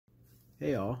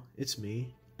Hey all, it's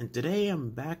me, and today I'm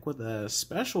back with a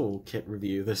special kit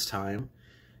review this time.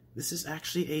 This is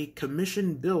actually a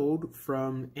commissioned build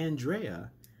from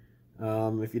Andrea.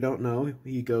 If you don't know,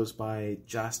 he goes by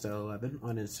Jasta.11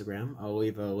 on Instagram. I'll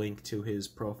leave a link to his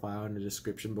profile in the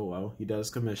description below. He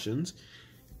does commissions,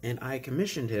 and I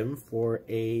commissioned him for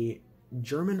a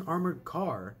German armored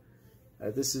car.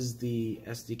 This is the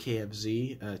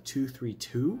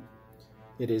SDKFZ-232.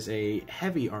 It is a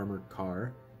heavy armored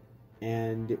car,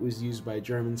 and it was used by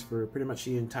Germans for pretty much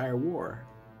the entire war.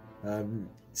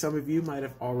 Some of you might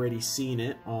have already seen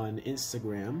it on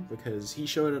Instagram because he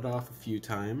showed it off a few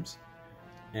times,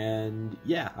 and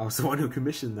yeah, I was the one who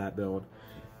commissioned that build.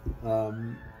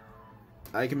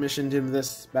 I commissioned him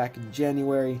this back in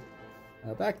January.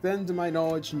 Back then, to my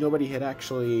knowledge, nobody had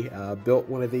actually built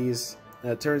one of these.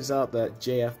 It turns out that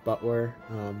JFbutler,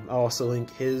 I'll also link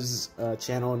his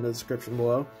channel in the description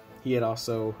below. He had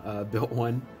also built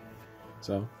one.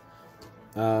 So,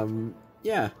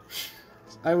 yeah,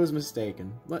 I was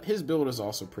mistaken, but his build is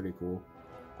also pretty cool.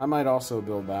 I might also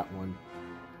build that one.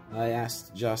 I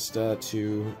asked Jasta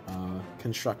to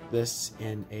construct this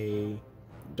in a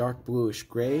dark bluish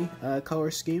gray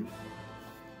color scheme.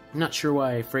 I'm not sure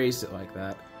why I phrased it like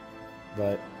that,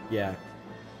 but yeah.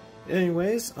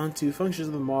 Anyways, onto functions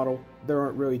of the model. There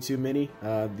aren't really too many.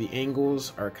 The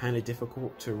angles are kind of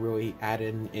difficult to really add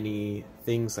in any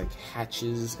things like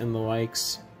hatches and the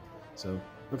likes. So,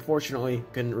 unfortunately,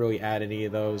 couldn't really add any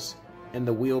of those. And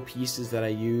the wheel pieces that I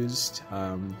used,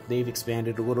 they've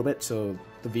expanded a little bit, so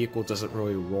the vehicle doesn't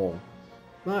really roll.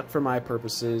 But for my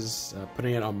purposes,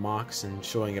 putting it on mocks and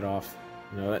showing it off,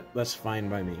 you know, that's fine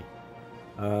by me.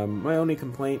 My only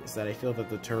complaint is that I feel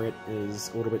that the turret is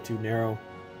a little bit too narrow.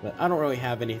 But I don't really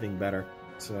have anything better,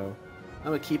 so I'm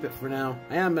gonna keep it for now.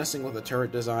 I am messing with the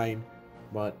turret design,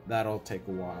 but that'll take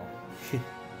a while.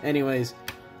 Anyways,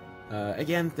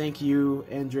 again, thank you,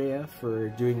 Andrea, for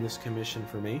doing this commission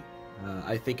for me.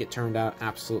 I think it turned out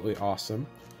absolutely awesome.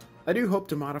 I do hope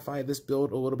to modify this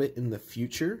build a little bit in the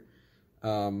future.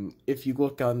 If you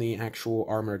look on the actual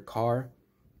armored car,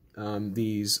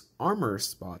 these armor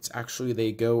spots, actually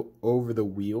they go over the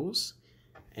wheels.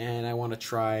 And I want to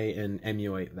try and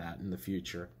emulate that in the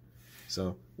future.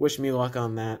 So, wish me luck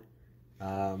on that.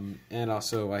 And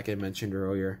also, like I mentioned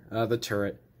earlier, the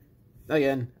turret.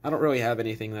 Again, I don't really have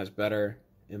anything that's better,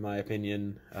 in my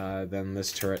opinion, than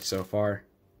this turret so far.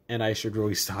 And I should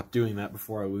really stop doing that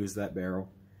before I lose that barrel.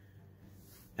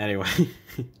 Anyway,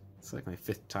 it's like my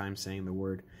 5th time saying the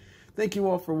word. Thank you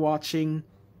all for watching.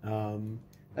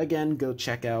 Again, go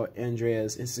check out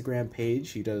Andrea's Instagram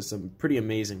page. He does some pretty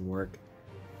amazing work.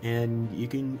 And you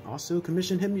can also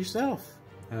commission him yourself.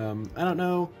 I don't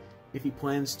know if he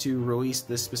plans to release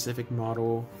this specific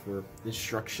model for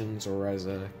instructions or as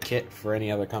a kit for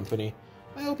any other company.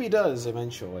 I hope he does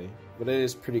eventually, but it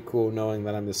is pretty cool knowing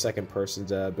that I'm the second person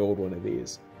to build one of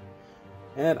these.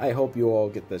 And I hope you all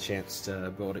get the chance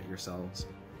to build it yourselves.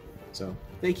 So,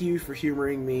 thank you for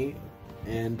humoring me,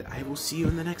 and I will see you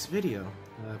in the next video.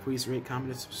 Please rate, comment,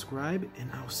 and subscribe,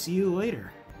 and I'll see you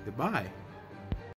later. Goodbye.